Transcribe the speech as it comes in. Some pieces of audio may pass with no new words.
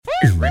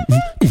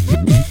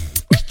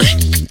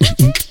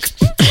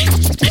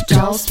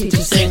Giles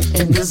Peterson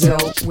in Brazil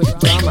with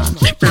Brahma.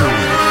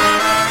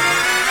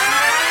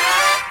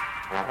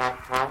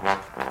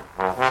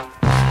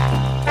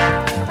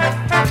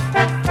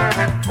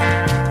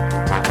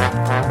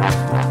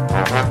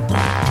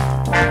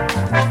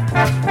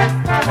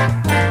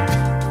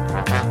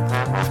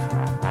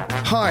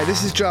 Hi,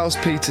 this is Giles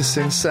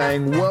Peterson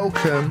saying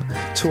welcome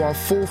to our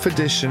 4th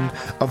edition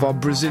of our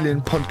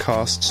Brazilian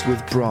podcasts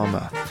with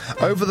Brahma.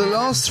 Over the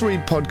last 3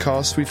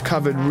 podcasts, we've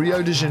covered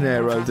Rio de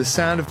Janeiro, the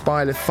sound of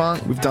baile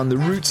funk, we've done the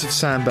roots of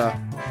samba,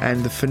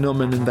 and the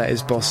phenomenon that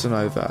is bossa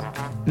nova.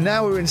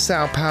 Now we're in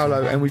Sao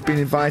Paulo and we've been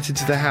invited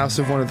to the house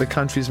of one of the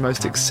country's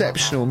most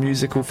exceptional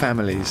musical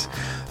families,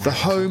 the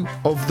home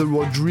of the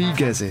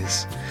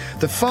Rodriguezes.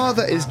 The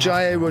father is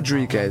Jair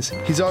Rodrigues.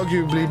 He's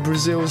arguably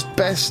Brazil's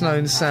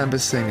best-known samba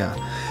singer,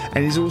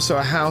 and he's also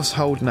a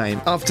household name,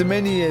 after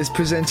many years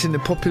presenting the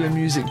popular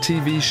music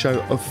TV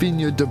show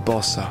Ofinho de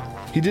Bossa.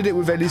 He did it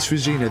with Elis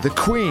Regina, the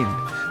Queen,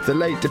 the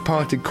late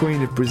departed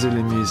Queen of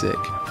Brazilian music.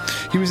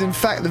 He was in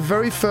fact the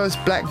very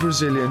first black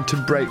Brazilian to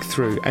break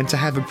through and to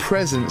have a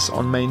presence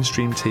on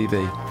mainstream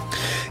TV.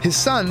 His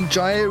son,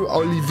 Jair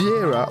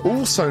Oliveira,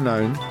 also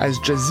known as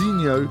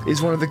Jazinho,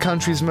 is one of the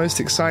country's most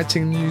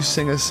exciting new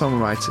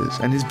singer-songwriters,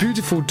 and his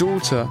beautiful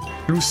daughter,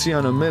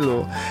 Luciana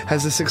Melo,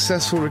 has a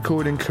successful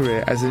recording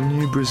career as a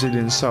new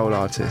Brazilian soul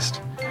artist.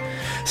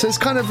 So it's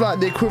kind of like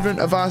the equivalent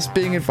of us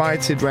being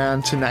invited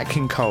round to Nat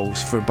King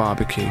Cole's for a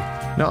barbecue.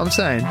 Know what I'm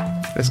saying?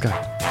 Let's go.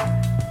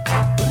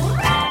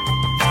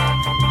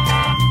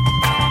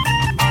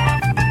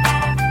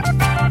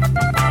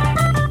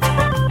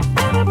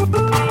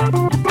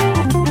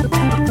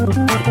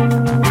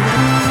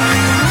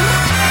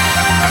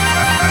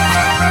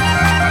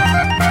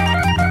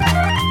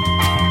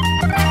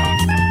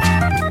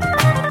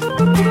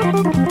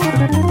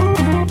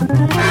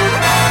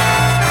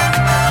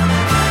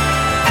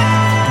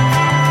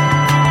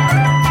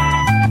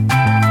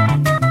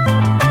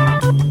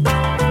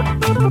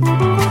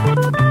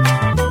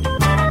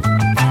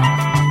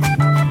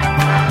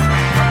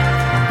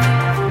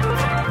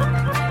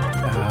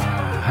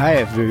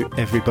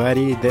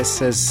 Everybody,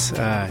 this is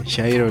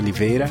Jair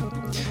Oliveira.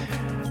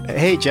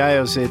 Hey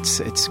Giles,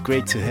 it's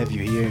great to have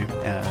you here.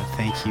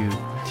 Thank you.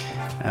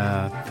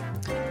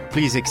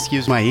 Please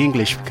excuse my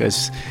English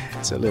because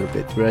it's a little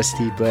bit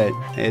rusty, but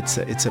it's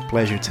a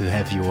pleasure to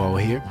have you all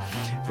here.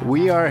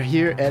 We are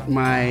here at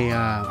my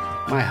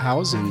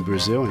house in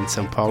Brazil, in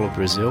São Paulo,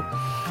 Brazil,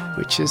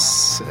 which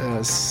is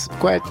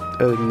quite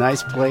a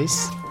nice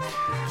place.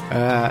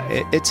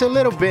 It's a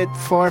little bit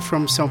far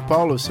from São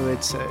Paulo, so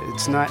it's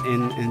not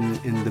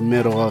in the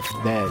middle of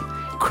that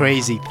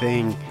crazy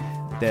thing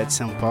that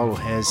São Paulo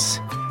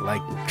has,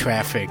 like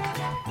traffic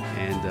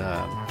and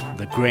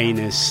the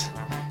grayness,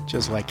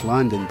 just like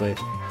London. But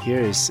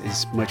here is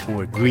much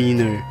more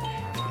greener,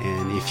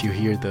 and if you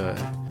hear the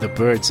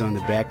birds on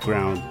the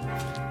background,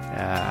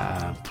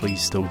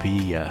 please don't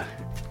be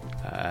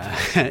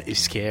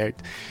scared.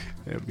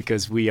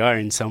 Because we are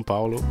in São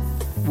Paulo.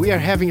 We are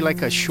having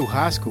like a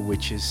churrasco,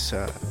 which is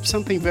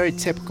something very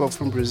typical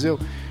from Brazil.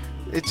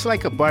 It's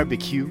like a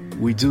barbecue.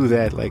 We do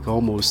that like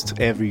almost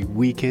every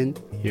weekend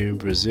here in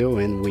Brazil,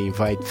 and we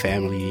invite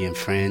family and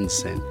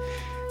friends, and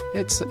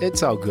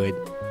it's all good.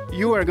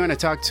 You are going to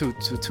talk to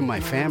my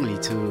family,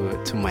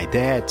 to my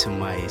dad, to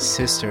my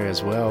sister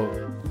as well.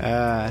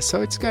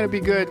 So it's going to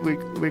be good.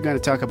 We're going to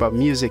talk about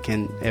music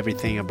and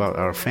everything about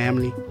our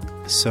family.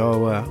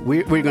 So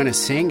we're going to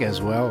sing as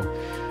well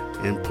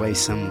and play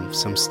some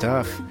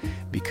stuff,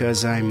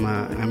 because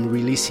I'm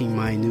releasing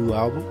my new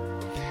album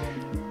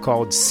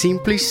called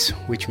Simples,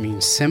 which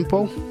means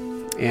simple,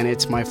 and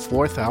it's my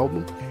 4th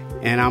album.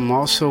 And I'm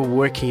also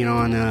working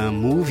on a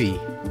movie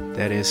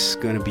that is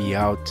going to be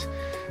out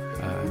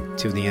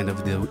till the end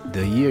of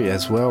the year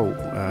as well,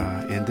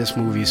 and this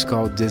movie is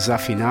called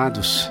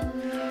Desafinados,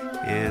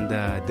 and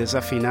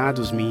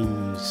Desafinados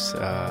means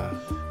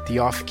the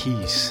off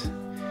keys,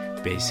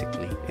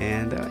 basically.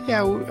 And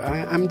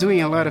I'm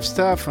doing a lot of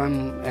stuff.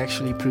 I'm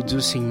actually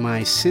producing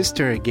my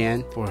sister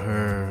again for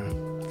her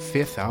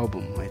 5th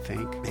album, I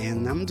think,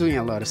 and I'm doing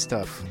a lot of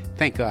stuff,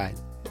 thank God,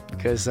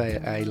 because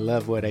I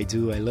love what I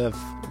do. I love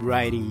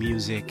writing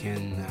music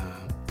and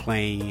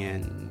playing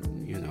and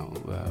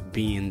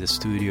being in the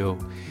studio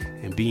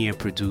and being a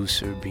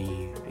producer,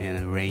 being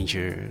an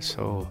arranger.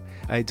 So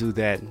I do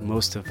that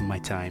most of my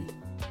time.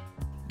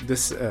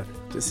 This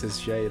is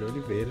Jair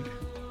Oliveira,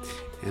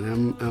 and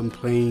I'm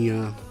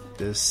playing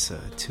this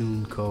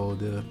tune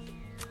called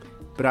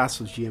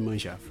Braços de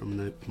Iemanjá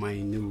from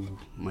my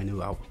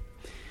new album.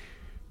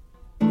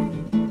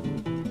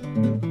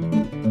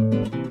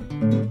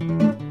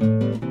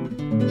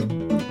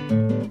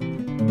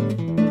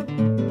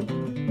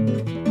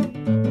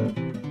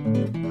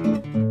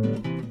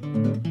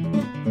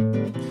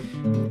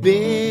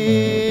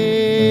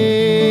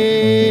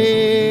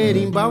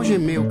 Berimbau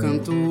gemeu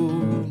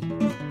cantou,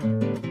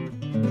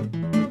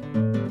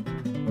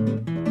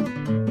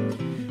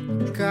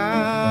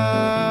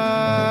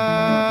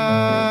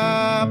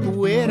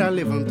 capoeira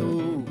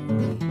levantou,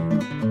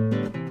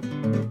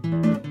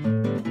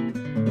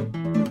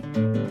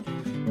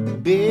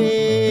 Berimbau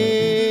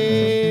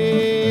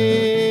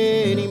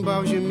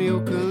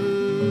gemeu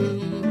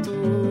canto,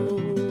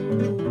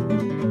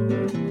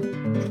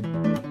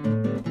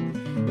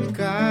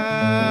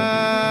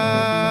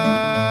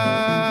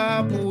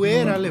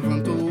 capoeira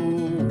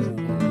levantou,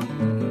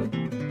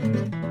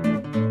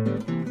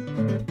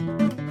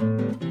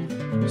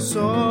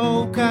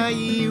 sol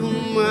caiu,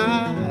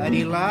 mar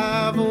e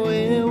lá vou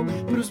eu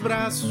pros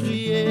braços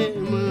de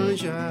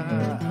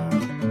Iemanjá.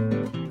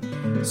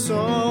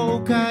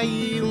 Sol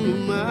caiu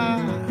no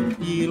mar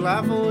e lá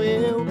vou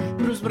eu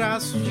pros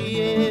braços de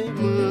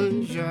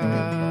Iemanjá.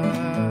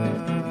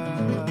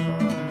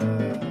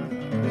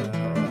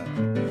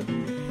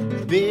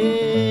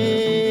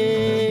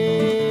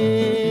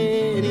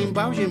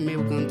 Berimbau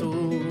gemeu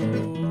cantou,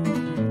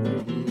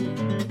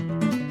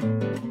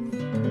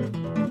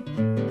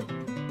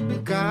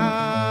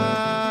 capoeira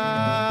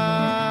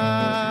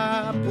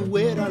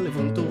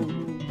levantou,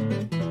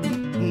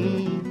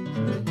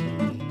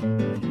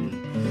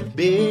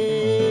 berimbau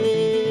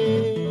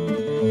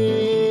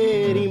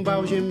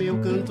gemeu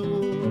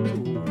cantou,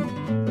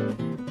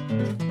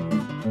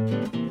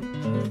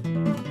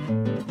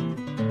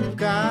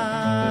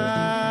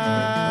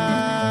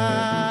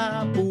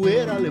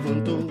 capoeira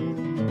levantou,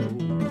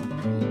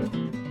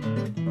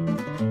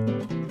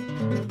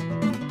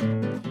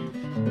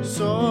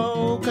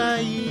 sol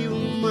caiu,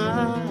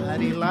 mar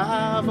e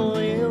lá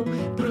vou eu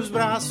pros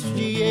braços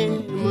de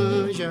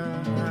Iemanjá.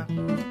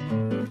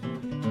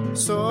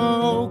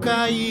 Sol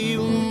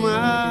caiu,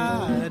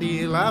 mar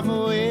e lá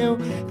vou eu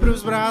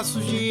pros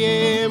braços de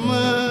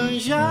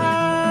Iemanjá.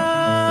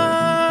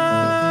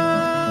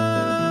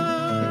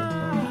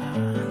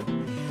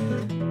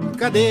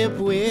 Cadê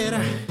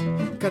poeira?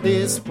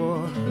 Cadê esse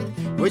pó?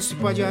 Hoje se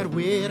pode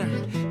aroeira,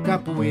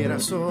 capoeira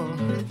só.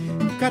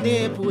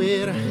 Cadê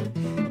poeira?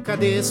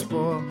 Cadê esse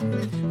pó?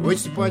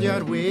 Hoje se pode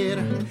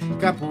aroeira,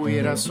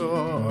 capoeira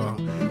só.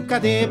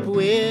 Cadê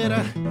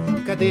poeira?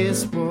 Cadê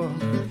esse pó?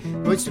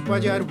 Hoje se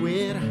pode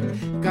aroeira,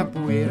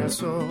 capoeira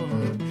só.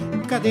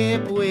 Cadê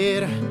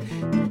poeira?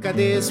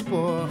 Cadê esse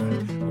pó?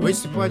 Hoje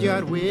se pode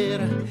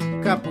aroeira,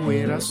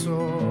 capoeira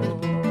só.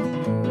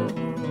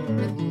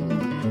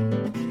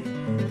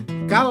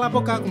 Cala a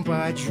boca,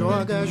 compadre,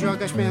 joga,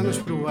 joga as pernas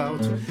pro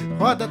alto.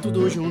 Roda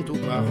tudo junto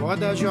com a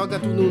roda, joga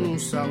tudo num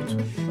salto.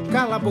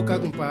 Cala a boca,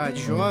 compadre,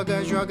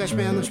 joga, joga as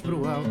pernas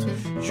pro alto.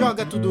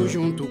 Joga tudo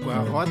junto com a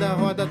roda,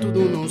 roda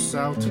tudo num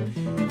salto.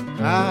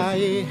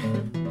 Aê,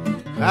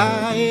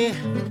 aê,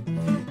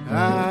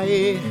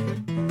 aê,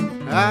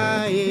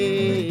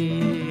 aê,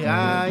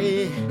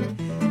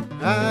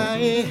 aê,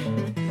 aê,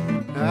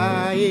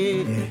 aê,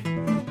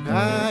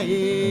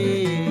 aê,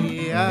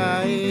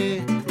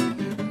 aê.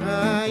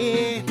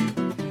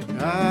 Aê,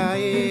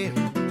 aê,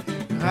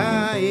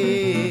 aê,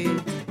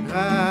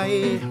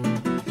 aê,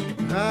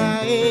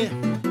 aê,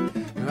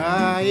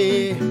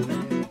 aê,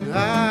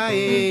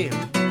 aê.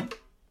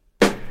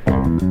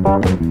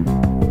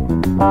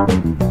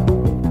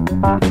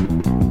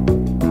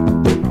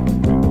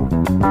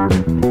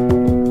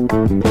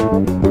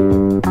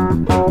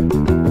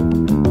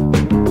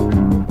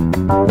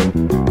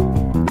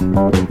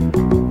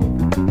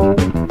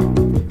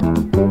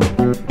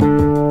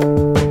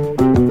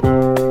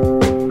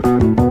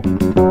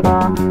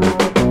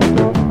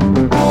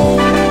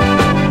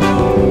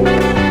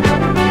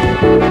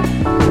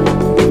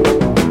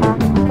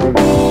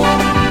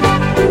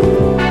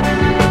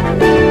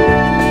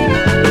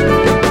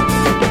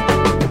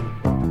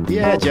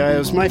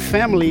 Giles, my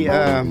family,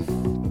 I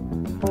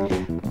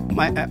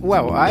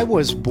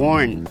was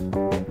born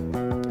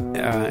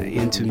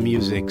into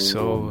music,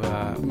 so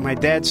my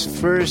dad's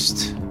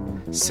first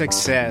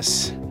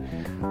success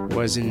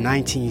was in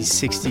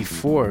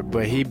 1964,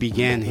 but he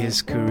began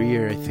his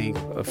career, I think,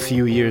 a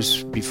few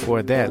years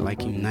before that,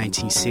 like in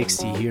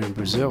 1960 here in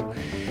Brazil.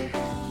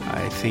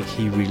 I think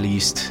he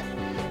released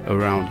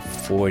around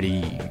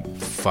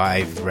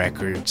 45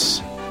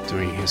 records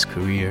during his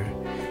career,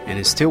 and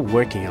is still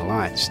working a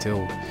lot,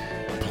 still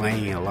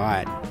playing a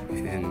lot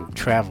and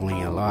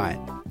traveling a lot.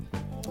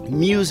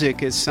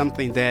 Music is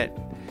something that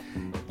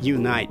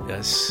unites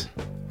us,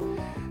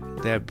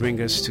 that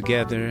brings us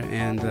together,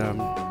 and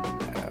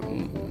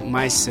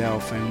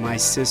myself and my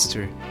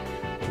sister,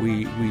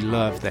 we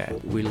love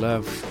that. We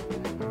love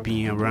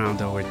being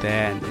around our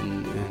dad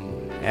and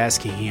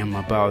asking him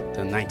about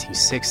the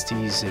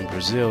 1960s in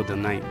Brazil, the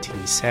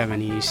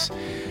 1970s,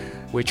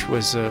 which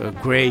was a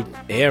great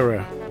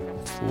era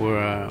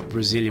for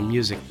Brazilian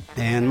music.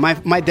 And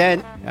my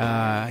dad,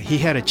 he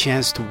had a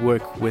chance to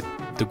work with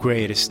the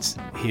greatest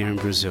here in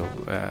Brazil.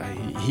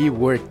 He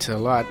worked a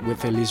lot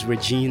with Elis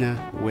Regina,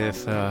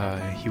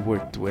 he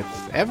worked with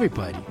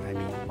everybody. I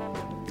mean,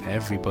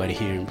 everybody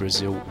here in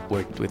Brazil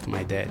worked with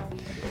my dad.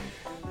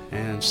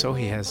 And so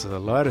he has a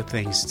lot of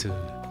things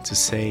to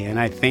say, and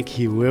I think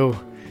he will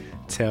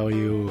tell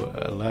you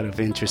a lot of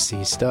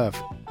interesting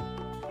stuff.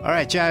 All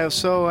right, Giles,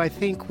 so I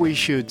think we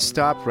should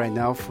stop right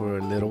now for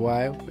a little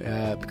while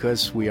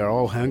because we are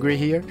all hungry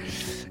here.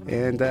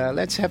 And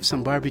let's have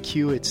some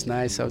barbecue. It's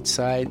nice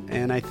outside.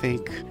 And I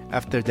think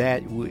after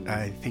that,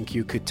 I think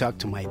you could talk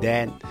to my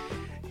dad.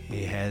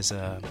 He has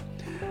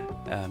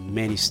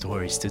many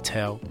stories to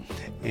tell.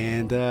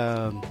 And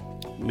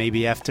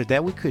maybe after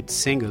that, we could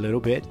sing a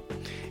little bit.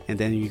 And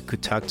then you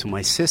could talk to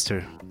my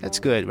sister. That's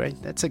good, right?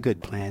 That's a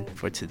good plan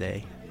for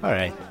today. All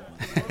right.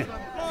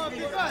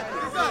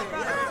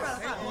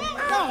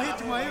 Dá um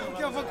ritmo aí,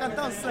 porque eu vou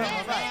cantar o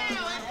samba, vai.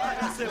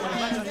 Você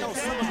vai cantar o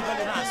samba do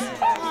Galinácio.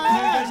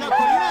 Ah, já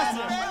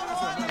conhece?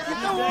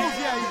 Então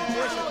ouve aí.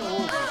 Deixa que eu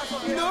ouvo.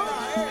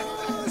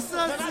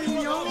 Nossa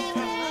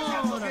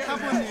Senhora, tá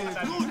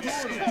bonito.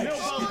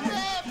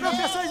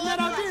 Professor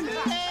Esmeraldino,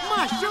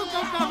 machuca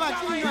o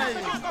cavaquinho aí.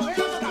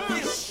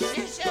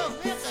 Deixa eu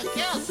ver o que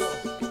eu sou.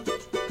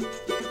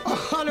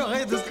 Olha o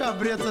rei dos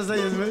cabretas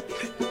aí, viu?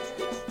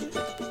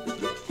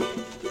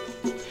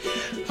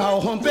 Ao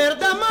romper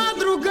da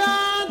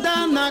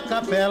madrugada, na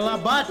capela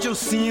bate o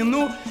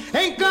sino.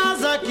 Em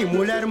casa que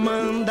mulher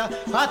manda,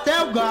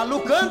 até o galo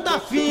canta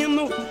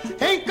fino.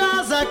 Em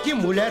casa que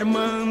mulher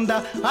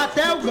manda,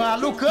 até o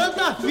galo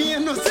canta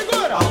fino.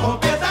 Segura! Ao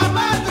romper da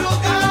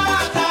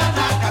madrugada,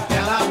 na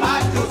capela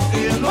bate o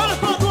sino. Olha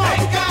pro outro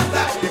lado. Em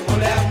casa que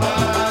mulher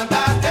manda,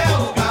 até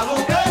o galo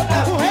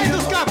canta fino. O rei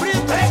dos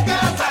cabritos. Em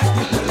casa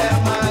que mulher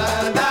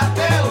manda,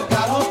 até o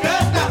galo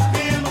canta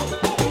fino.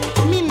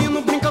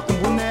 Menino brinca com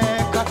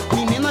boneca,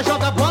 menina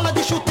joga bola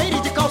de chuteira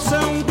e de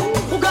calção.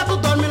 O gato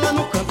dorme lá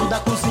no canto da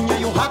cozinha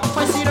e o rato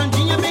faz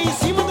cirandinha bem em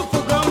cima do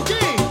fogão.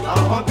 Ao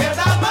romper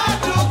da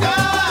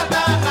madrugada,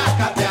 na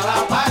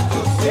capela bate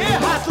o sino.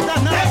 Rato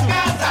danado. Em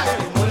casa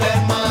que mulher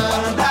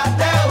manda,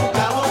 até o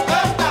galo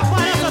canta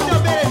fino.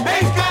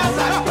 Em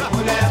casa que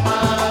mulher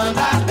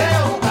manda, até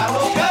o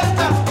galo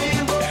canta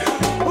fino.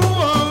 O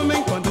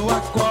homem quando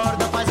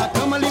acorda faz a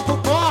cama, limpa o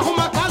pó,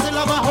 arruma a casa e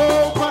lava a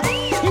roupa.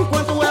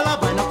 Enquanto ela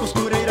vai na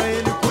costureira,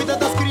 ele cuida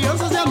das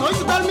crianças e à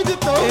noite dorme de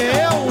touca.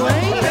 Eu,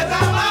 hein? Da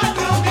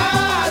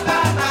madrugada,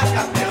 na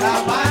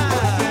capela bate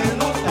o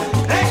sino.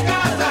 Em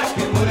casa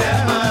que mulher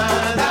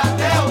manda,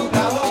 até o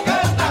galo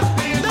canta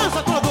fino.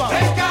 Dança, Clodoaldo.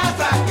 Em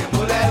casa que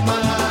mulher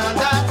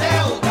manda, até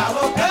o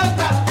galo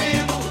canta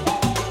fino.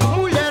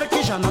 Mulher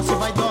que já nasce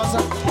vaidosa,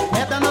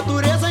 é da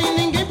natureza e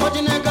ninguém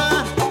pode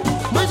negar.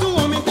 Mas o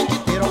homem tem que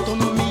ter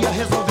autonomia,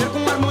 resolver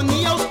com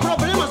harmonia os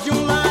problemas de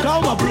um lar.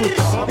 Calma,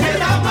 Bruto.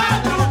 Da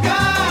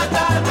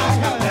madrugada, na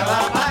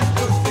capela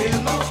bate o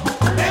sino.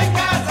 Em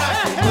casa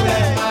que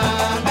mulher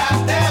manda,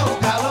 até o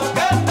galo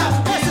canta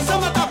fino. Esse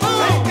samba tá bom.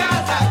 Em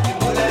casa que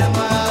mulher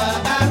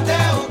manda, até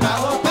o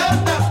galo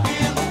canta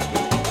fino.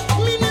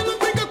 Menino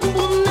brinca com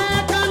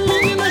boneca,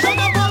 menina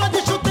joga bola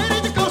de chuteira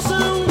e de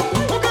calção.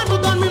 O gato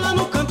dorme lá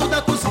no canto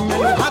da cozinha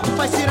e o rato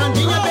faz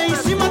cirandinha bem em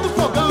cima do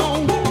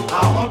fogão.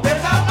 Ao romper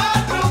da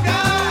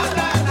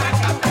madrugada, na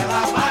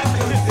capela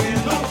bate o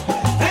sino.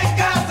 Em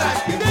casa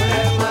que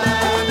mulher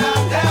manda,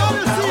 até o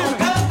galo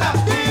canta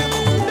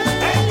fino.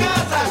 Em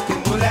casa que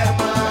mulher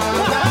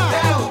manda,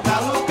 até o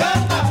galo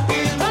canta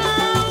fino.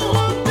 Ao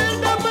romper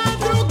da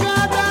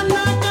madrugada,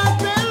 na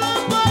capela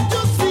bate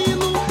o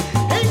sino.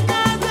 Em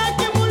casa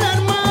que mulher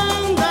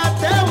manda,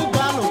 até o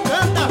galo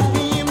canta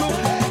fino.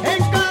 Em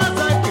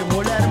casa que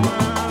mulher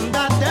manda,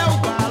 até o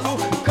galo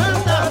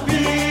canta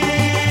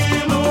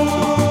fino.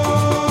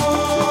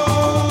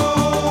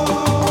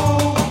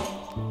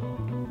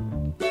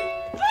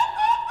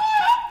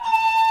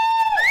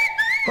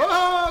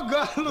 Oh,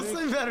 galo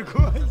sem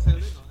vergonha.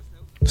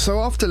 So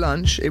after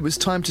lunch, it was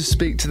time to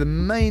speak to the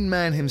main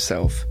man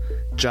himself,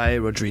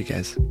 Jair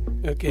Rodrigues.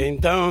 Ok,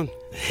 então,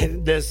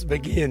 let's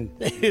begin.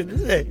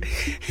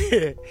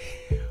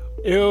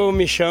 Eu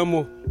me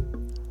chamo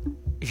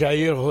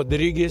Jair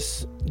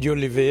Rodrigues de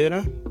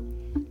Oliveira,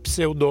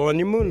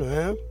 pseudônimo,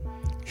 né?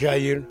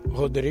 Jair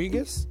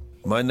Rodrigues.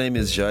 My name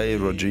is Jair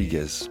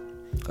Rodrigues.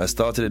 I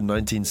started in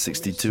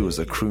 1962 as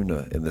a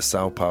crooner in the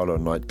Sao Paulo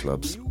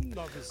nightclubs.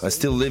 I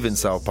still live in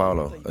Sao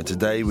Paulo, and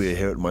today we are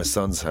here at my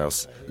son's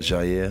house,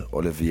 Jair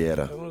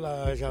Oliveira. Então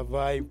lá já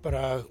vai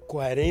para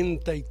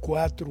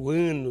 44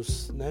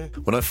 anos, né?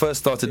 When I first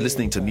started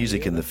listening to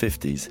music in the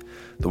 50s,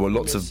 there were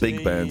lots of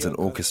big bands and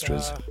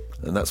orchestras,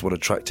 and that's what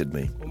attracted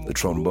me. The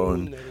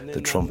trombone,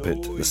 the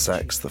trumpet, the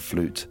sax, the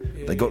flute.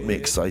 They got me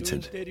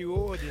excited.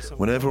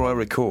 Whenever I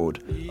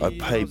record, I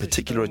pay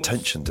particular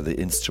attention to the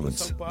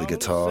instruments, the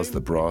guitars,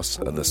 the brass,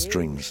 and the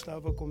strings.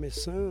 Estava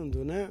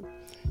começando, né?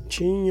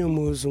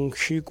 Tínhamos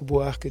Chico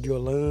Buarque de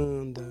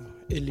Holanda,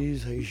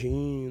 Elis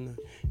Regina,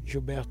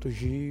 Gilberto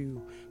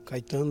Gil,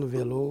 Caetano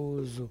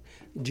Veloso,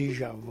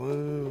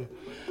 Djavan,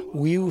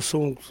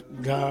 Wilson,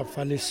 já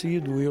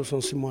falecido,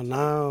 Wilson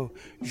Simonal,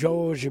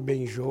 Jorge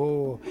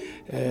Benjor,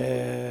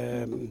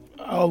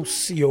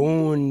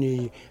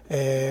 Alcione,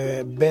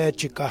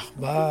 Bete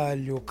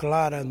Carvalho,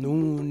 Clara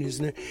Nunes,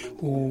 né?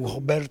 O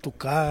Roberto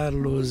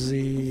Carlos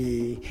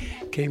e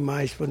quem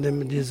mais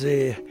podemos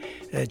dizer?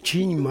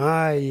 Tim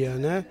Maia,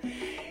 né?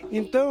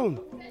 Então,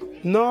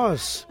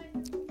 nós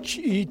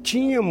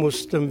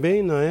tínhamos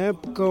também na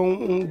época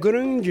um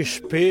grande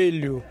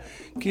espelho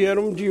que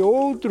eram de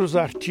outros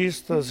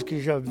artistas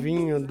que já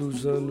vinham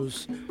dos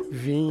anos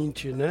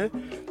 20, né?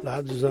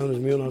 Lá dos anos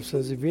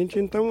 1920,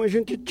 então a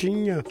gente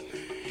tinha.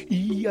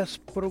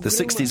 The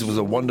 60s was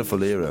a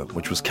wonderful era,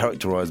 which was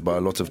characterized by a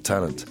lot of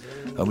talent,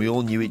 and we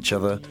all knew each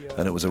other,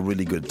 and it was a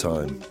really good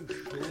time.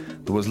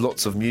 There was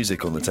lots of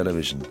music on the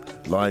television,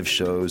 live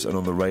shows and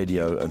on the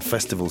radio, and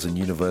festivals in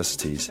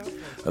universities.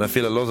 And I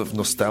feel a lot of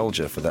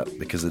nostalgia for that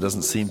because there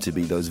doesn't seem to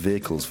be those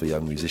vehicles for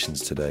young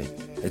musicians today.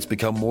 It's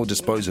become more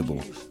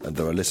disposable and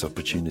there are less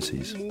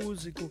opportunities.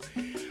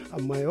 A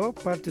maior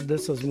parte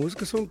dessas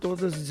músicas são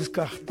todas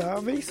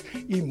descartáveis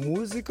e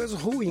músicas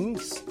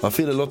ruins. I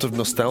feel a lot of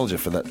nostalgia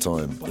for that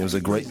time. It was a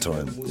great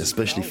time,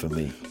 especially for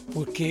me.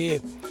 Porque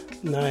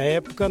na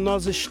época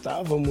nós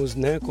estávamos,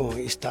 né,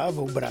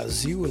 estava o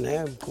Brasil,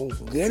 né, com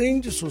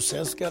grande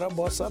sucesso que era a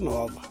Bossa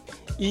Nova.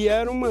 E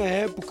era uma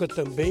época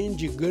também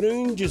de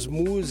grandes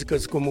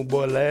músicas como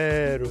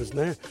boleros,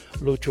 né,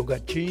 Lúcio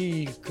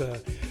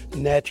Gatica,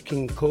 Nat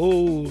King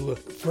Cole,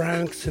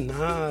 Frank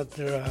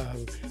Sinatra,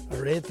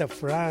 Aretha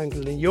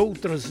Franklin e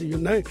outras,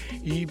 né?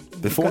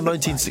 Before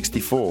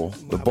 1964,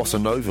 the Bossa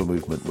Nova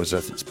movement was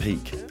at its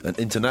peak, and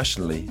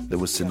internationally there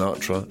was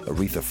Sinatra,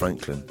 Aretha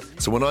Franklin.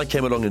 So when I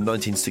came along in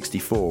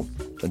 1964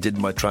 and did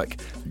my track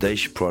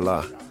Desh Pro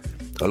La,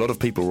 a lot of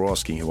people were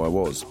asking who I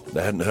was.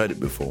 They hadn't heard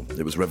it before.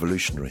 It was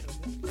revolutionary.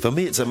 For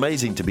me, it's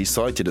amazing to be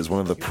cited as one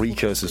of the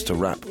precursors to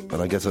rap,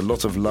 and I get a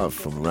lot of love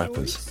from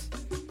rappers.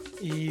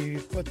 E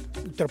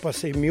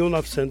ultrapassei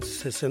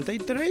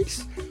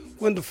 1963,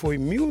 quando foi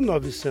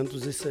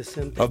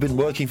 1960. I've been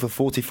working for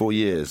 44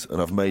 years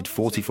and I've made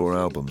 44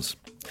 albums.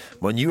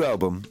 My new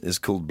album is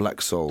called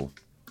Black Soul.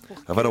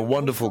 I've had a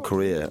wonderful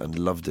career and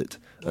loved it,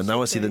 and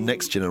now I see the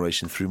next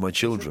generation through my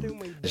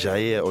children,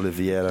 Jair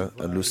Oliveira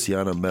and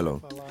Luciana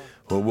Mello,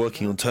 who are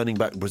working on turning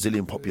back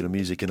Brazilian popular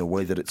music in a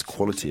way that it's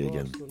quality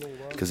again,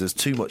 because there's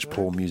too much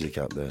poor music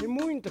out there. Tem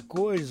muita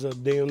coisa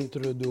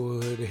dentro do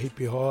hip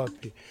hop,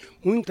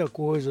 muita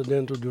coisa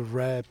dentro do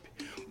rap,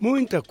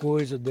 muita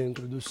coisa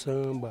dentro do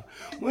samba,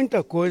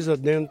 muita coisa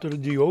dentro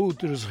de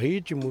outros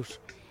ritmos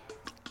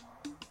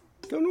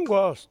que eu não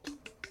gosto,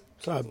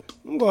 sabe?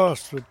 Não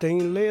gosto.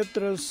 Tem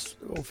letras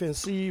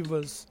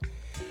ofensivas,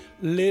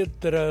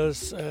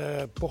 letras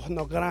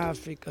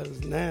pornográficas,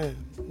 né?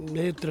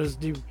 Letras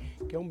de...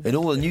 In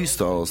all the new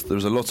styles,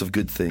 there's a lot of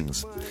good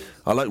things.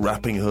 I like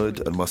Rapping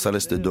Hood and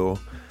Marcellus Dedor,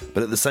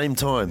 but at the same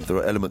time, there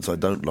are elements I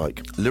don't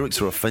like.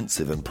 Lyrics are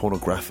offensive and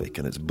pornographic,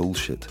 and it's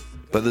bullshit.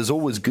 But there's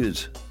always good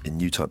in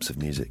new types of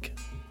music.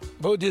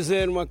 Vou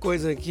dizer uma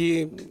coisa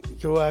aqui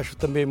que eu acho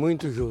também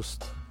muito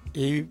justo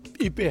e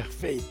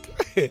perfeito.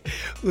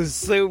 O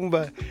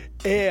samba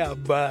é a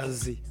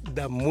base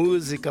da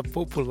música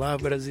popular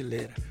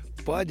brasileira.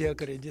 Pode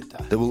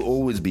acreditar. There will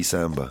always be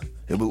samba.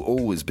 It will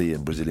always be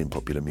in Brazilian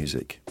popular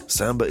music.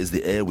 Samba is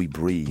the air we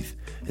breathe.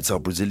 It's our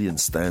Brazilian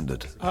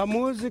standard. A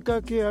música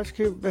que acho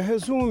que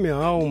resume a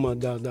alma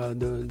da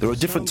There are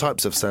different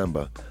types of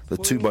samba. The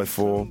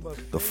 2x4,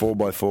 the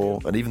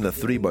 4x4, and even the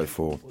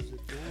 3x4.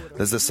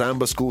 There's the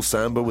samba school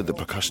samba with the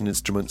percussion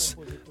instruments.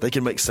 They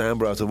can make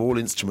samba out of all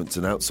instruments,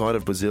 and outside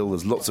of Brazil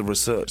there's lots of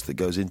research that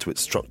goes into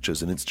its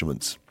structures and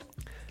instruments.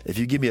 If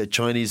you give me a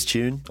Chinese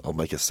tune, I'll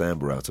make a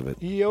samba out of it.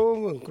 E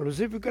eu,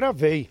 inclusive,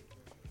 gravei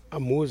a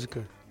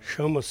música.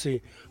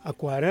 Chama-se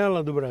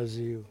Aquarela do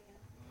Brasil.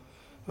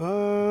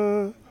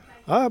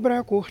 Abra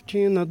a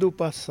cortina do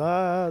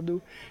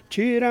passado,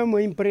 tira a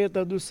mãe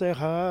preta do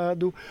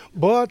cerrado,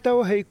 bota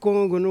o rei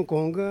Congo no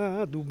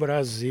congado.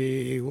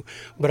 Brasil,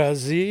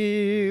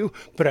 Brasil,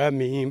 pra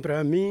mim,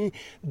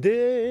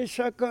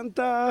 deixa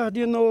cantar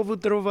de novo o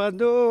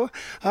trovador,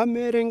 a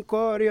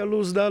merencore, a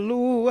luz da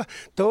lua,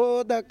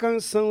 toda a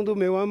canção do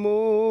meu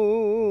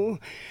amor.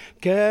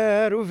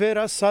 Quero ver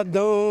a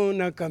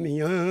Sadona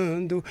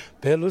caminhando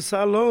pelos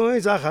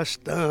salões,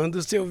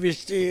 arrastando seu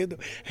vestido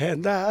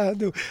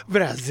redado.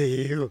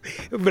 Brasil,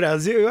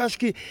 Brasil. Eu acho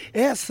que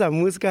essa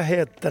música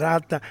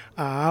retrata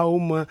a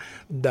alma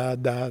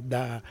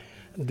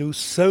do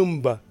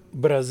samba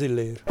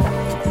brasileiro.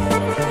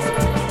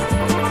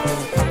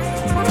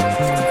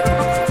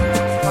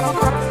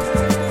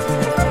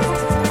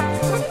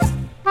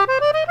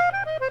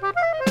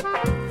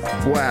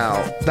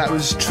 Wow, that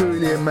was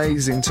truly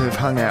amazing to have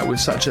hung out with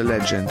such a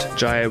legend,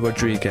 Jair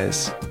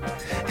Rodrigues.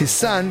 His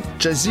son,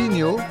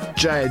 Jairzinho,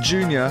 Jair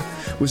Jr.,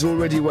 was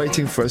already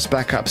waiting for us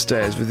back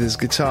upstairs with his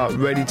guitar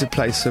ready to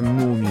play some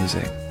more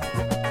music.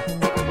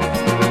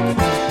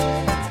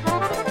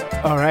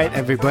 All right,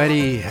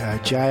 everybody,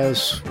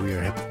 Giles, we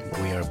are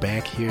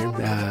back here.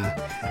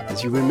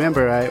 As you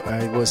remember,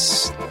 I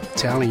was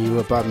telling you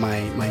about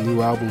my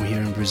new album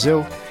here in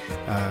Brazil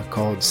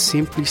called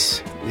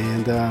Simples,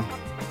 and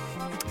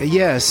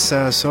yes,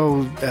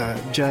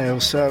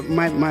 Giles,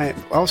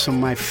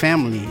 my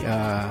family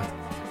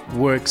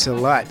works a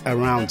lot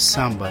around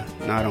samba,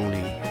 not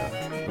only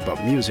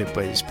about music,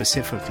 but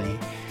specifically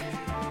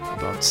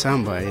about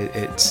samba.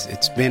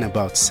 It's been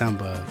about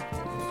samba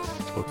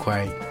for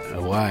quite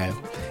a while,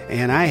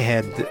 and I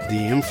had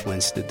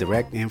the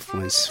direct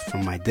influence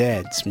from my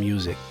dad's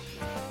music,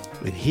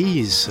 and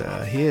he is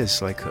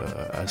like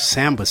a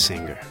samba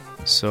singer.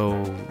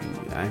 So,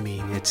 I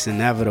mean, it's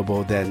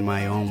inevitable that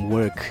my own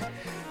work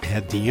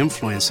had the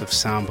influence of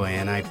samba,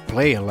 and I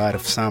play a lot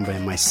of samba,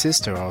 and my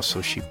sister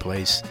also, she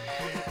plays.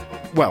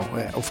 Well,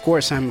 of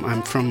course,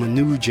 I'm from a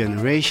new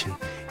generation,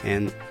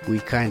 and we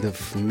kind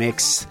of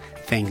mix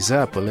things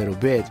up a little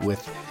bit.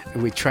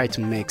 We try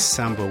to mix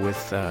samba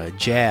with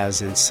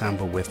jazz, and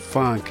samba with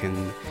funk,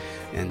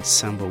 and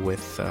samba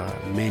with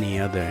many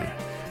other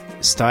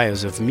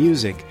styles of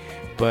music.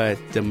 But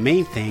the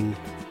main thing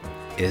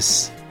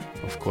is,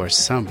 of course,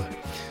 samba.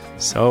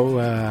 So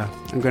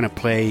I'm gonna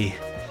play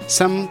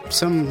some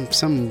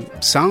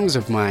songs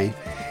of mine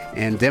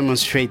and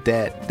demonstrate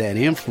that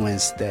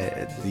influence,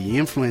 the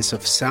influence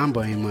of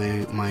samba in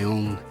my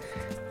own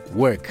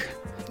work.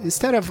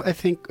 Instead of, I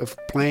think, of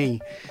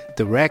playing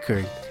the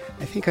record,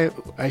 I think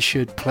I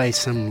should play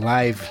some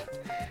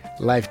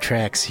live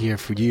tracks here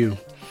for you.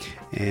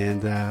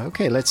 And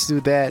okay, let's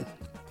do that.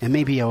 And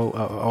maybe I'll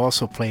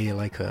also play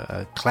like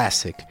a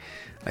classic,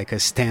 like a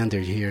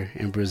standard here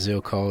in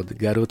Brazil called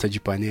Garota de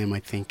Ipanema. I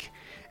think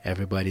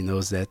everybody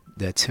knows that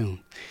tune.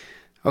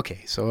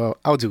 Okay, so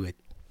I'll do it.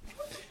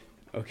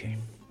 Okay.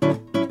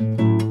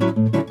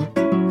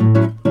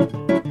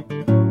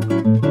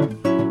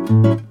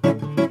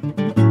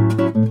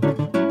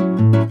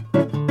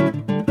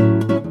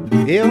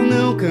 Eu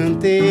não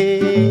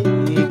cantei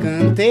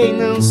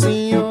não,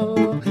 senhor.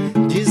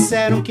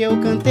 Disseram que eu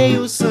cantei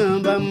o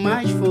samba,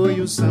 mas foi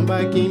o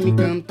samba quem me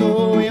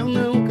cantou. Eu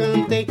não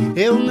cantei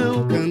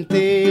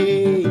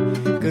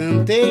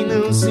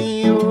não,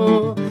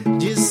 senhor.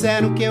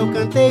 Disseram que eu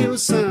cantei o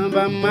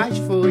samba, mas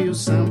foi o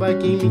samba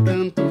quem me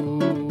cantou.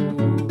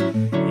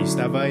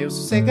 Estava eu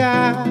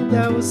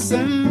sossegada, o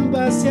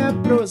samba se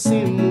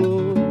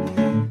aproximou.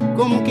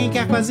 Como quem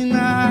quer quase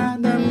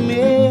nada,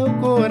 meu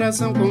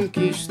coração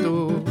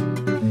conquistou.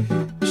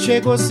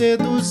 Chegou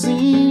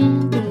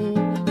seduzindo,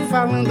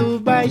 falando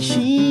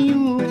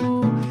baixinho.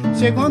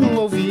 Chegou no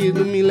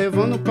ouvido, me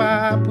levou no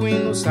papo e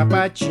no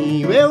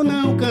sapatinho. Eu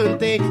não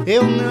cantei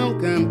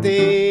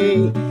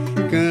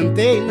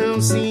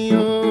não,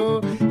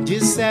 senhor.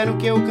 Disseram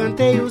que eu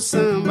cantei o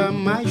samba,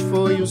 mas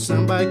foi o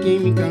samba quem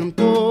me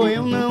cantou.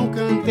 Eu não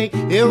cantei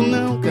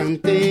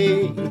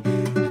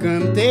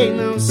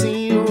não,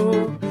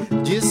 senhor.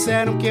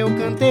 Disseram que eu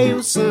cantei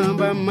o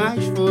samba,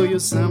 mas foi o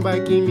samba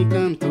quem me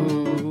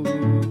cantou.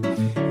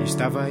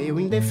 Estava eu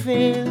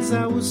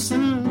indefesa, o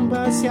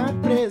samba se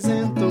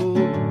apresentou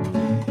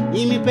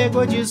e me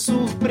pegou de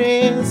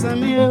surpresa,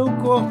 meu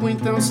corpo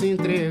então se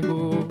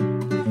entregou.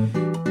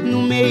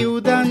 No meio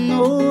da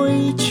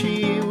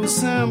noite o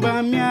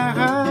samba me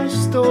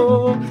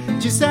arrastou.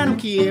 Disseram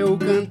que eu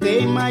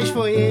cantei, mas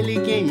foi ele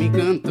quem me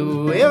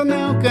cantou. Eu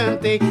não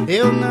cantei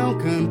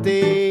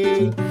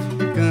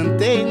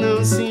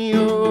não,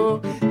 senhor.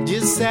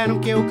 Disseram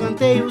que eu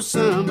cantei o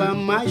samba,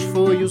 mas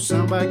foi o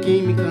samba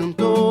quem me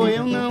cantou.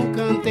 Eu não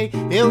cantei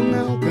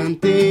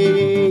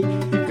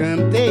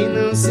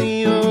não,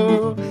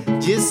 senhor.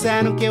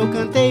 Disseram que eu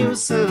cantei o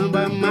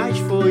samba, mas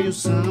foi o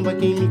samba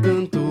quem me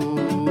cantou.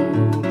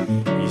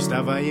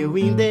 Estava eu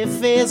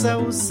indefesa,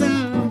 o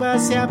samba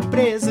se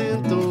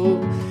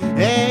apresentou.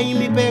 E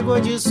me pegou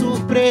de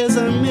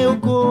surpresa, meu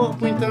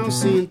corpo então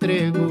se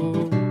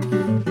entregou.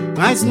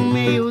 Mas no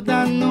meio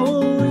da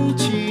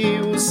noite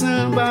o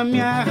samba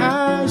me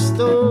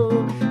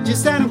arrastou.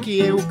 Disseram que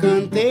eu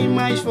cantei,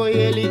 mas foi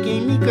ele quem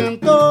me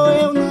cantou.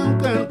 Eu não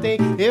cantei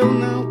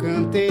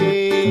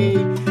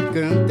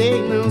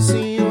não,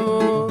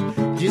 senhor.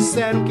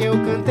 Disseram que eu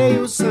cantei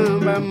o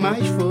samba,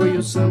 mas foi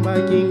o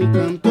samba quem me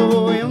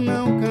cantou. Eu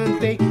não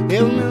cantei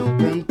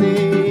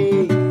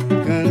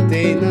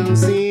não,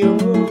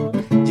 senhor.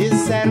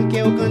 Disseram que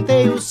eu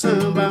cantei o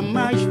samba,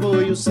 mas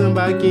foi o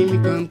samba quem me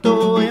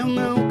cantou. Eu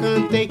não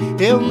cantei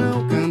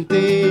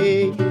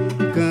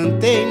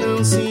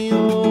não,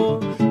 senhor.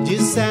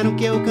 Disseram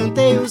que eu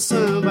cantei o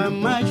samba,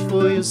 mas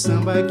foi o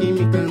samba quem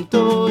me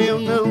cantou. Eu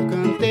não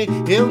cantei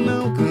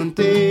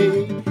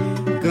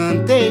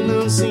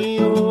não,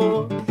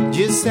 senhor.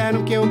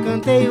 Disseram que eu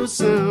cantei o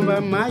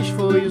samba, mas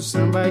foi o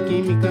samba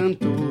quem me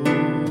cantou.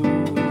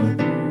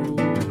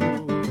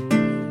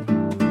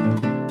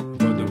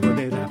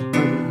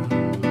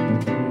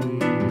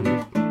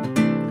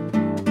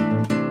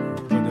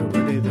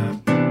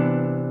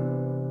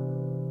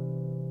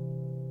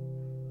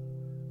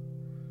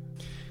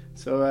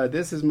 So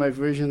this is my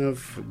version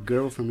of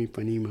Girl from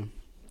Ipanema.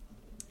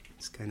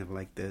 It's kind of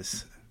like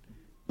this.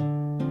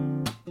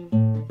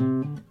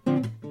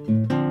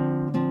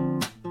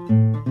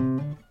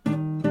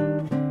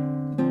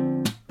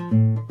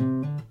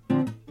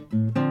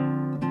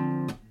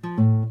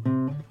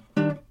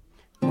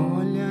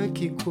 Olha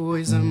que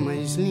coisa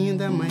mais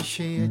linda, mais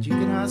cheia de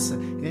graça.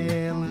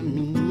 Ela,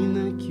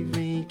 menina que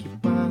vem e que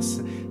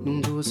passa num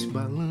doce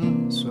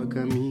balanço a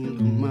caminho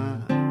do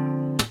mar.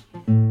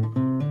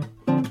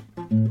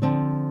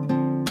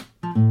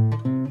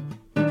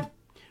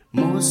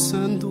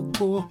 Moça do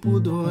corpo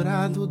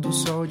dourado do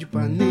sol de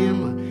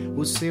Ipanema,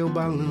 o seu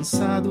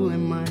balançado é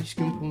mais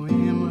que um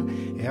poema,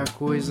 é a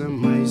coisa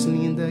mais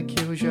linda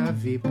que eu já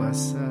vi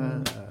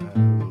passar.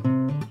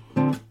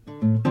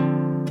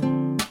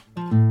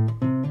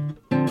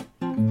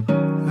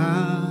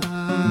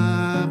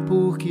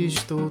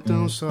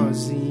 tão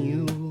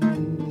sozinho?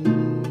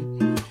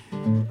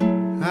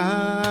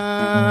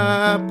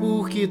 Ah,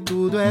 porque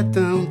tudo é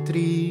tão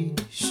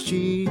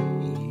triste.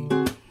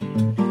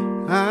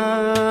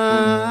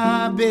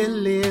 A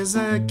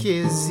beleza que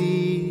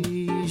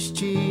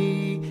existe,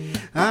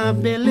 a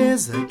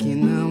beleza que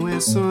não é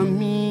só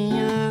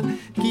minha,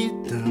 que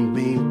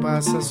também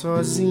passa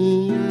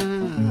sozinha.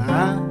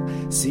 Ah,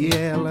 se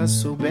ela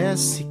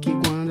soubesse que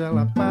quando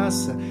ela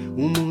passa,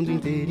 o mundo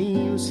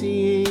inteirinho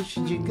se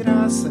enche de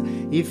graça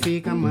e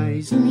fica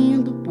mais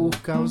lindo por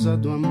causa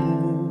do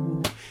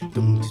amor.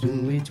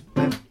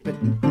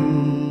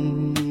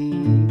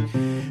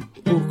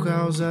 Por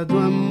causa do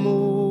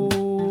amor.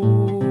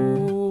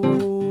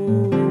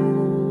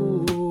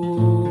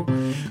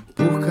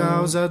 Por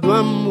causa do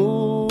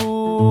amor.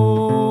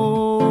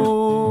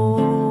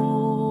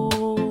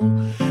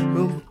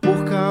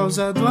 Por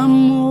causa do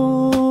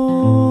amor.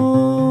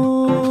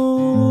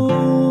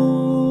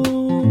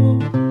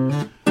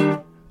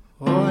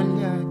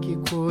 Olha que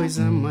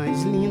coisa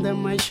mais linda,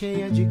 mais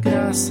cheia de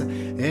graça.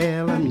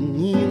 Ela,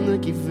 menina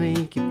que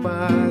vem, que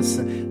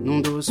passa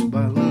num doce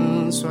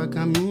balanço a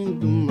caminho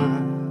do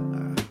mar.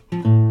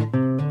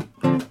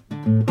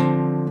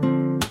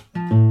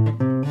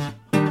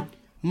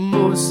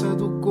 Moça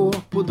do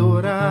corpo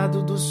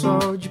dourado do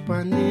sol de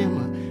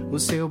Ipanema, o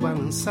seu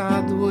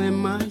balançado é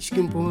mais que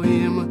um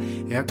poema,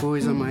 é a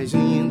coisa mais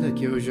linda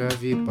que eu já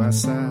vi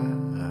passar.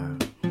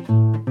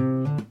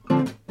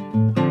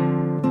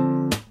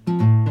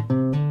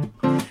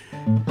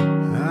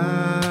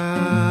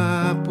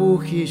 Ah,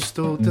 porque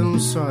estou tão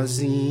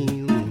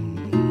sozinho.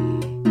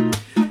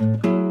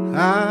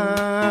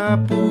 Ah,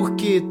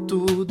 porque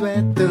tudo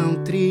é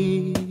tão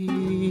triste.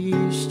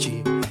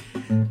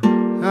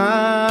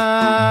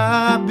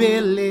 A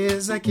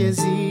beleza que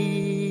existe,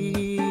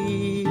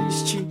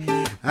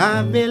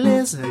 a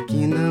beleza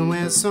que não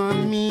é só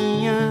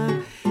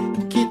minha,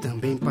 que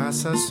também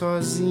passa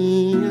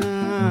sozinha.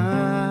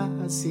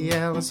 Se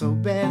ela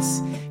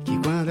soubesse que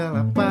quando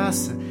ela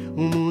passa,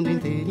 o mundo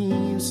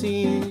inteirinho se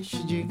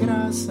enche de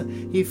graça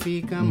e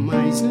fica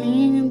mais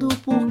lindo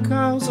por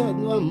causa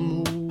do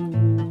amor.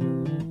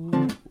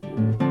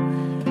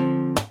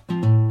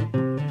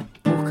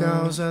 Por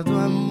causa do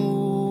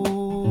amor.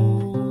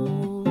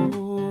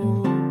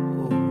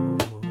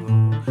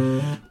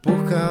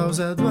 Por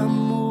causa do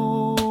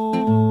amor.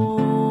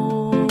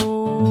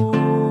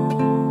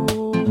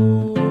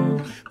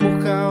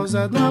 Por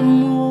causa do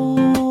amor.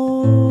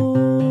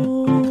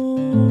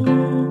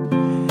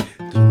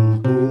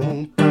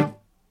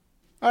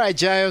 All right,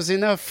 Giles,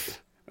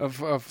 enough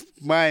of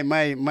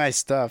my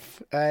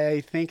stuff.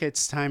 I think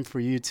it's time for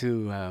you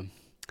to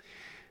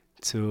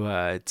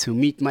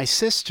meet my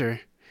sister.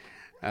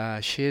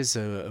 She is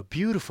a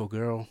beautiful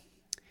girl,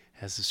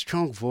 has a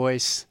strong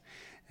voice,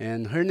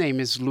 and her name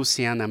is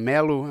Luciana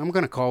Melo. I'm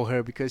gonna call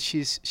her because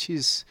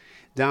she's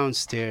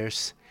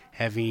downstairs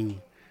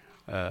having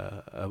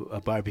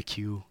a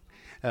barbecue.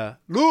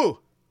 Lu,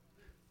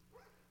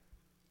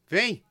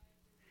 vem,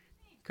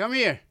 come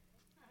here.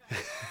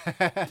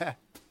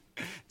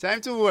 Time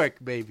to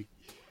work, baby.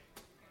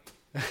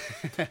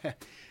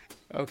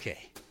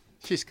 Okay,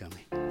 she's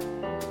coming.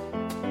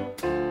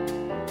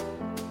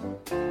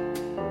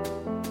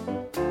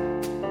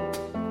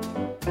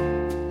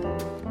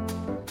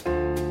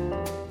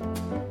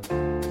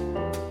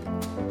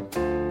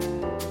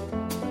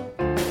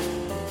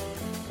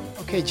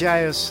 Okay,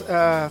 Giles,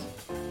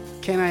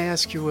 can I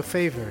ask you a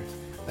favor?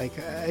 Like,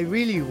 I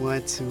really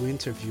want to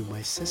interview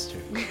my sister.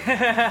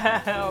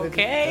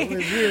 Okay. I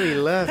would really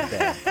love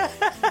that.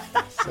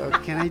 So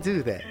can I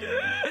do that?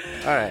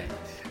 All right.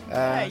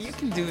 Yeah, you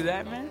can do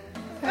that, man.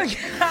 I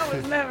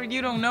was never.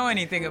 You don't know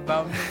anything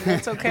about me.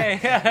 That's okay.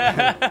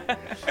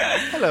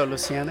 Hello,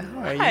 Luciana. How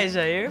are you? Hi,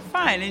 Jair.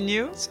 Fine, and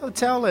you? So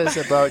tell us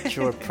about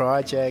your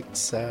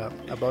projects,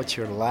 about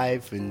your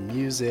life and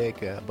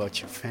music, about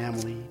your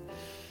family.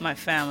 My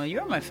family.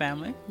 You're my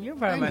family. You're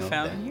part of my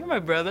family. that. You're my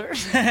brother.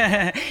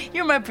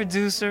 You're my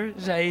producer.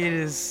 Jair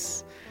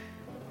is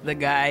the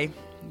guy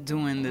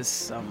doing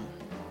this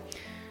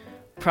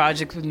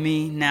project with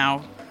me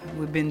now.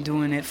 We've been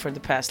doing it for the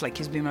past,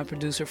 he's been my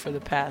producer for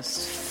the past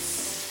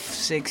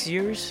 6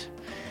 years.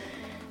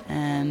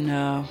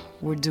 And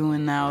we're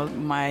doing now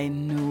my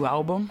new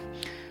album.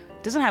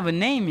 Doesn't have a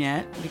name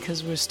yet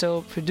because we're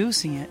still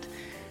producing it.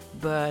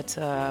 But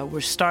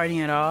we're starting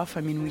it off.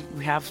 I mean,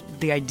 we have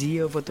the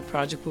idea of what the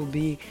project will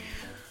be.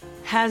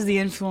 Has the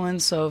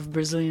influence of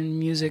Brazilian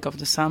music, of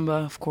the samba,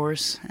 of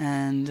course,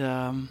 and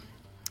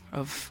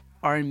of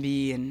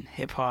R&B and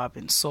hip-hop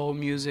and soul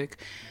music,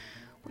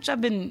 which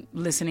I've been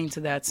listening to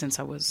that since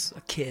I was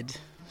a kid.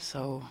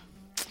 So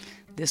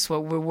this is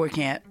what we're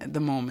working at the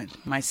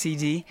moment, my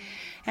CD.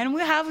 And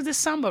we have the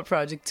samba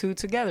project, too,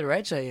 together,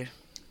 right, Jair?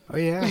 Oh,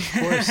 yeah, of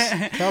course.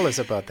 Tell us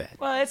about that.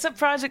 Well, it's a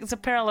project. It's a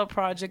parallel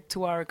project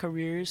to our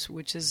careers,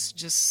 which is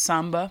just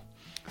samba.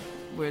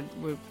 We're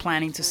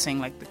planning to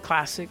sing the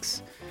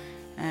classics,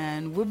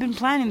 and we've been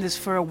planning this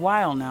for a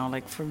while now,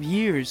 for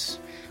years.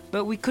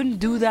 But we couldn't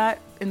do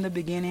that in the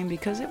beginning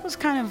because it was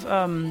kind of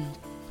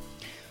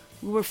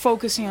were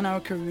focusing on our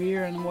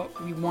career and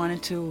what we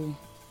wanted to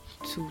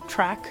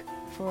track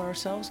for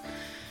ourselves.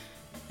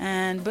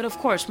 But of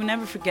course, we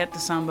never forget the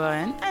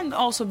samba, and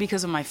also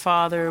because of my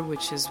father,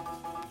 which is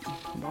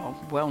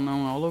well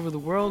known all over the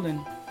world and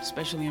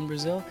especially in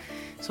Brazil.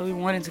 So we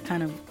wanted to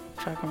kind of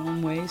track our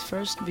own ways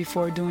first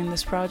before doing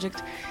this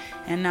project.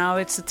 And now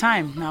it's the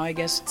time. Now I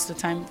guess it's the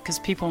time because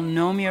people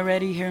know me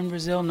already here in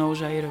Brazil, know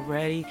Jair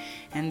already,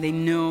 and they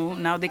know,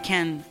 now they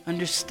can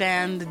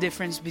understand the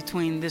difference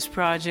between this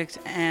project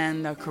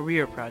and a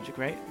career project,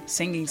 right?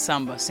 Singing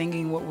samba,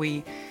 singing what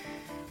we've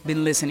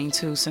been listening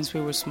to since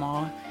we were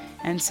small,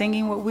 and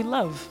singing what we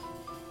love,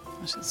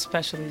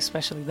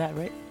 especially that,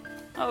 right?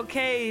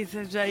 Okay,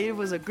 so Jair, it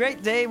was a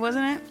great day,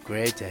 wasn't it?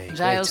 Great day.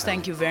 Giles,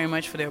 thank you very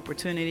much for the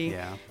opportunity.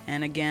 Yeah.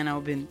 And again,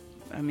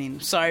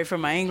 sorry for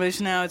my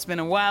English now. It's been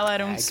a while I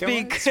don't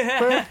speak. It's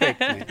perfect,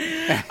 man.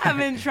 I've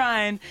been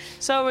trying.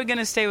 So we're going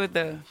to stay with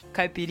the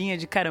caipirinha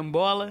de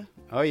carambola.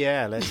 Oh,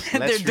 yeah. Let's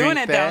They're doing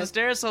it that.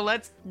 downstairs, so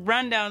let's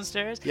run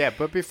downstairs. Yeah,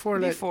 but before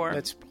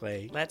let's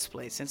play. Let's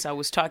play. Since I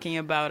was talking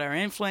about our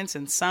influence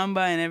and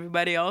samba and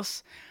everybody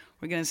else,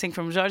 we're going to sing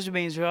from Jorge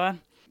Benjor,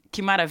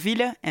 Que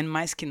Maravilha and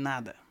Mais Que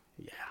Nada.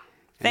 Yeah.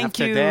 Thank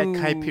and you. After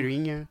that,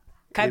 caipirinha.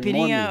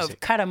 Caipirinha of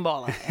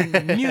carambola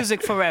and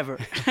music forever.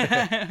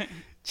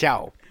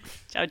 Tchau.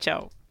 Tchau,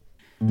 tchau.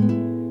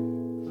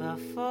 Lá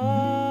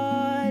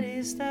fora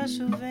está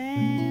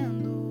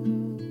chovendo,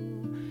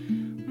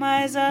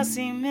 mas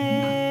assim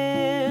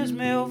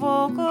mesmo eu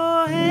vou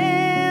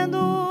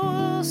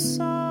correndo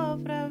só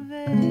pra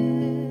ver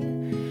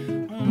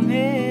o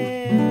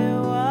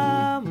meu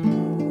amor.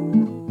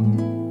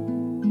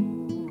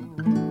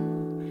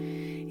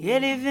 E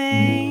ele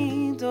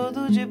vem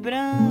todo de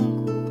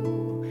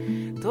branco,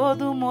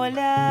 todo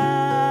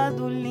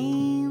molhado,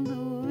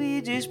 lindo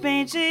e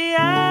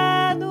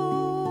despenteado.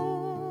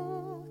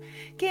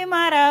 Que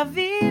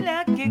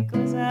maravilha, que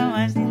coisa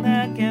mais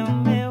linda que é o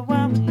meu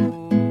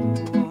amor.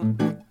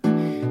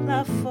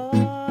 Lá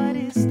fora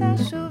está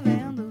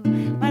chovendo,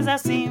 mas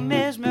assim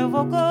mesmo eu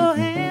vou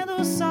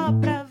correndo só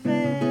pra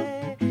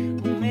ver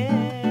o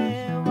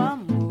meu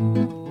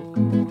amor.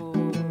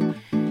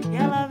 E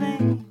ela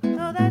vem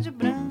toda de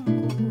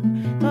branco,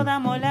 toda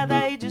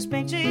molhada e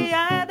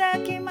despenteada.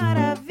 Que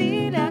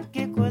maravilha,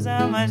 que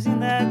coisa mais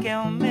linda que é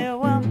o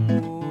meu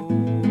amor.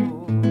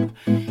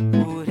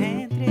 Por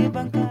entre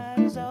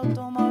bancários,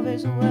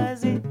 automóveis,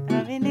 ruas e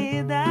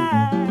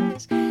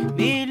avenidas,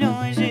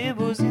 milhões de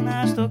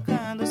buzinas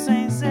tocando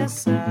sem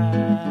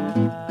cessar.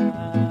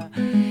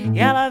 E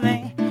ela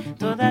vem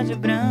toda de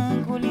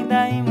branco,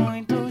 linda e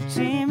muito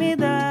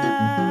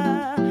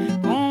tímida,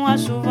 com a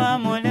chuva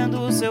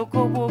molhando o seu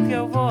corpo que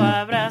eu vou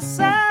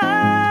abraçar.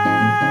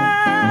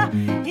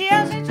 E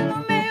a gente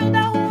no meio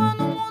da rua,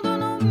 no mundo,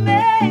 no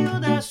meio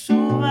da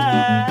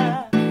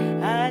chuva,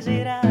 a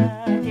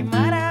girar. Que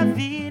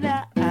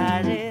maravilha,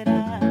 a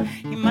girar.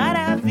 Que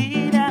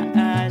maravilha,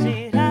 a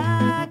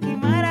girar. Que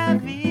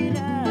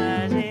maravilha,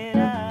 a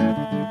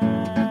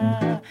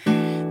girar.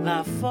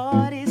 Lá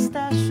fora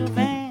está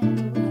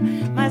chovendo,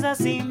 mas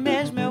assim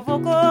mesmo eu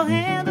vou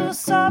correndo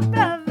só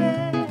pra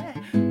ver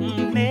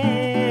o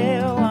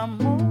meu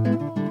amor.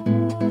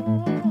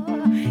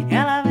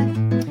 Ela vem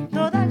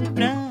toda de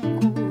branco,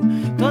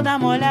 toda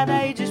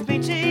molhada e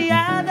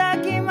despenteada.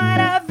 Que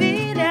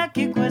maravilha,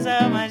 que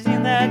coisa mais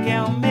linda que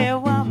é o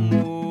meu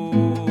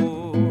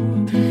amor.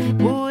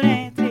 Por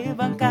entre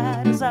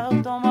bancários,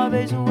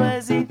 automóveis,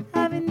 ruas e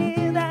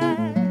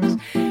avenidas,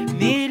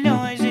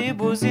 milhões de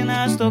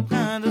buzinas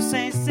tocando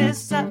sem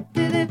cessar.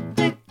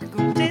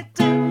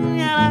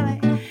 Ela vem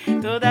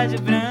toda de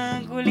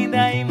branco,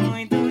 linda e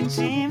muito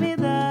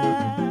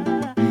tímida,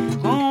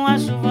 com a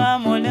chuva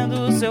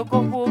molhando o seu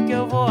corpo que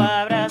eu vou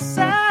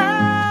abraçar.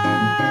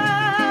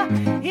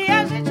 E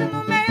a gente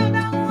no meio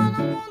da rua,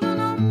 no mundo,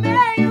 no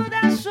meio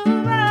da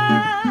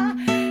chuva,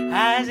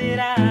 a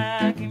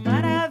girar. Que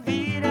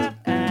maravilha,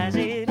 a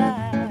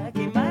girar.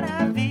 Que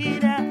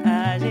maravilha,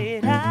 a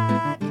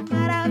girar. Que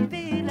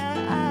maravilha,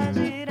 a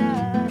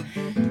girar.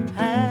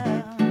 A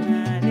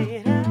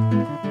girar.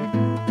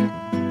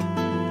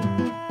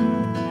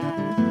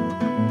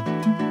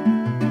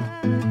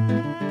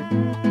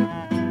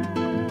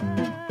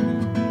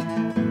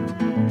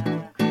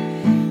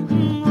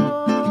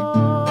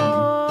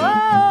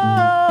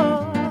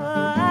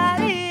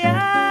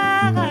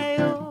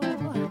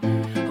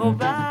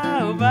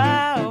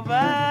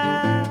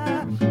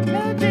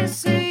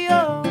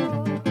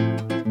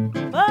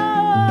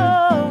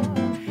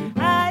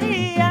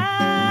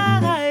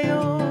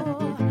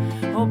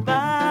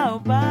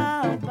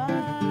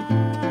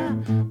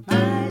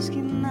 Mais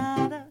que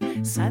nada,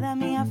 sai da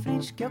minha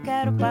frente que eu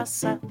quero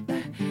passar,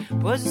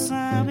 pois o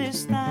samba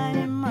está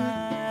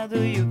animado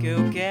e o que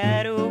eu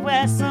quero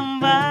é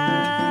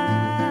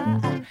sambar.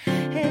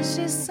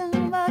 Este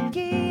samba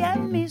aqui é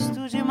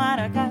misto de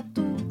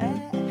maracatu,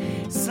 é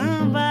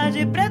samba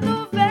de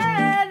preto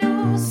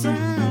velho,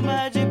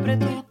 samba de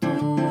preto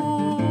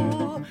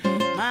tu.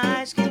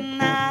 Mais que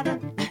nada,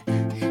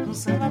 um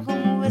samba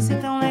como esse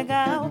tão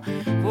legal,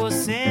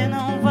 você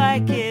não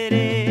vai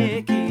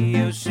querer que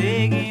eu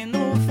chegue no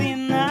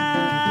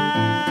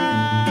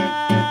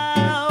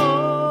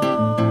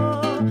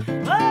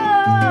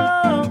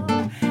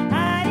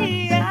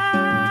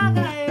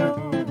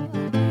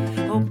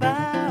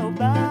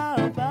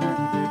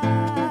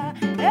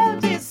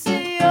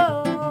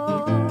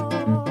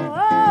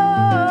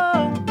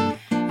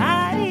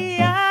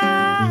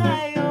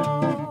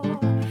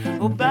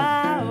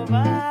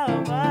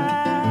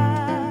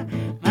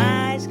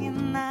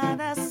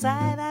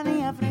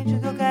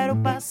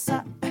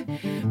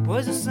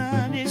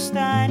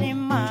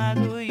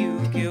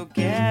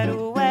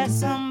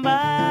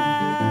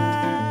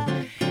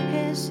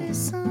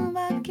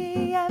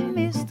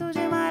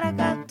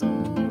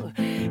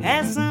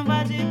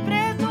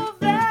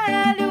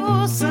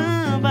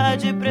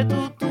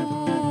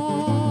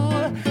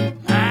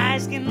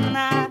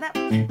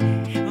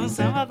Um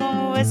samba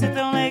como esse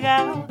tão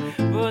legal,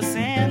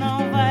 você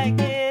não vai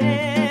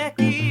querer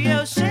que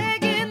eu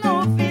chegue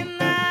no final.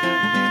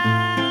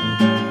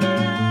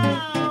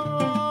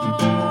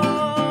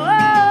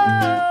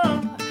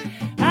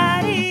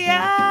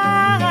 Ariaio,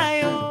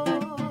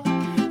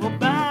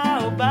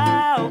 oba,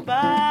 oba,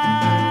 oba.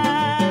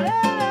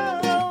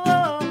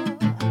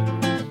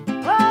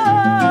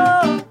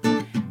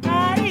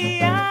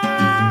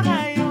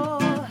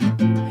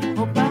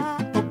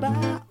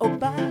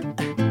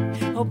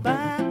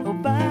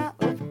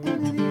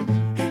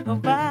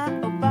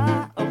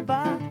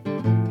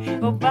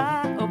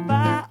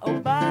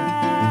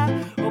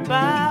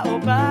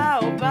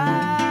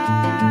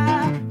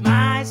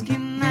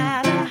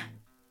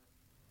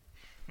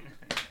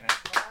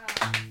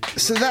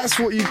 So that's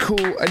what you call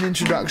an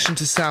introduction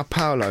to Sao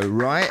Paulo,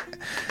 right?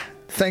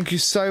 Thank you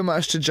so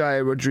much to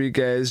Jair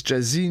Rodrigues,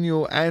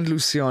 Jairzinho and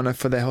Luciana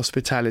for their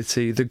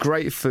hospitality, the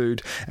great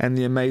food and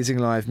the amazing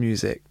live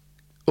music.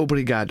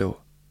 Obrigado.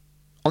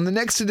 On the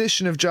next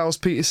edition of Giles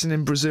Peterson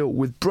in Brazil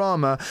with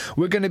Brahma,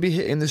 we're going to be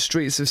hitting the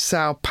streets of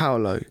Sao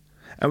Paulo.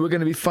 And we're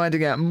going to be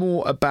finding out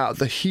more about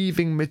the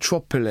heaving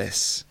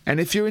metropolis. And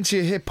if you're into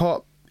your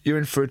hip-hop, you're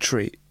in for a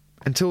treat.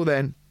 Until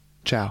then,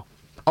 ciao.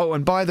 Oh,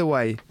 and by the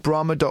way,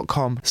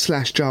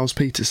 Brahma.com/Giles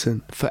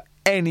Peterson for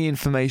any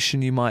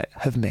information you might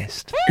have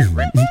missed.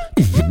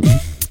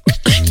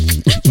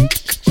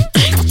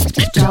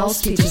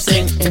 Giles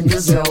Peterson in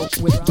Brazil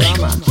with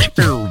Brahma.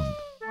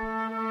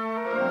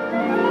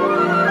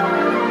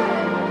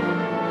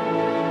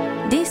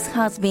 This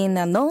has been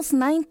a North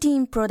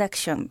 19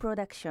 production.